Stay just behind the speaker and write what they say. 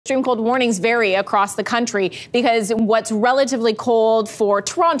extreme cold warnings vary across the country because what's relatively cold for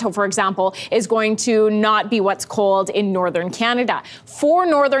Toronto, for example, is going to not be what's cold in northern Canada. For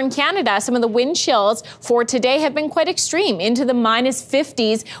northern Canada, some of the wind chills for today have been quite extreme, into the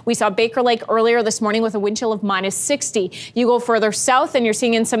 -50s. We saw Baker Lake earlier this morning with a wind chill of -60. You go further south and you're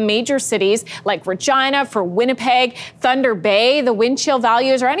seeing in some major cities like Regina, for Winnipeg, Thunder Bay, the wind chill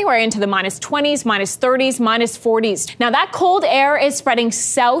values are anywhere into the -20s, -30s, -40s. Now that cold air is spreading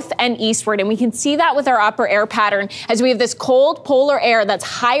south and eastward, and we can see that with our upper air pattern as we have this cold polar air that's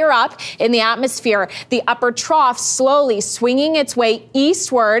higher up in the atmosphere, the upper trough slowly swinging its way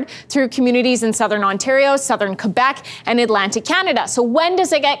eastward through communities in southern Ontario, southern Quebec, and Atlantic Canada. So when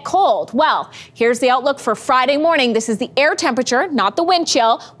does it get cold? Well, here's the outlook for Friday morning. This is the air temperature, not the wind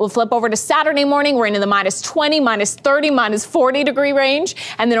chill. We'll flip over to Saturday morning. We're into the -20, -30, -40 degree range.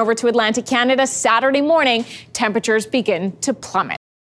 And then over to Atlantic Canada, Saturday morning, temperatures begin to plummet.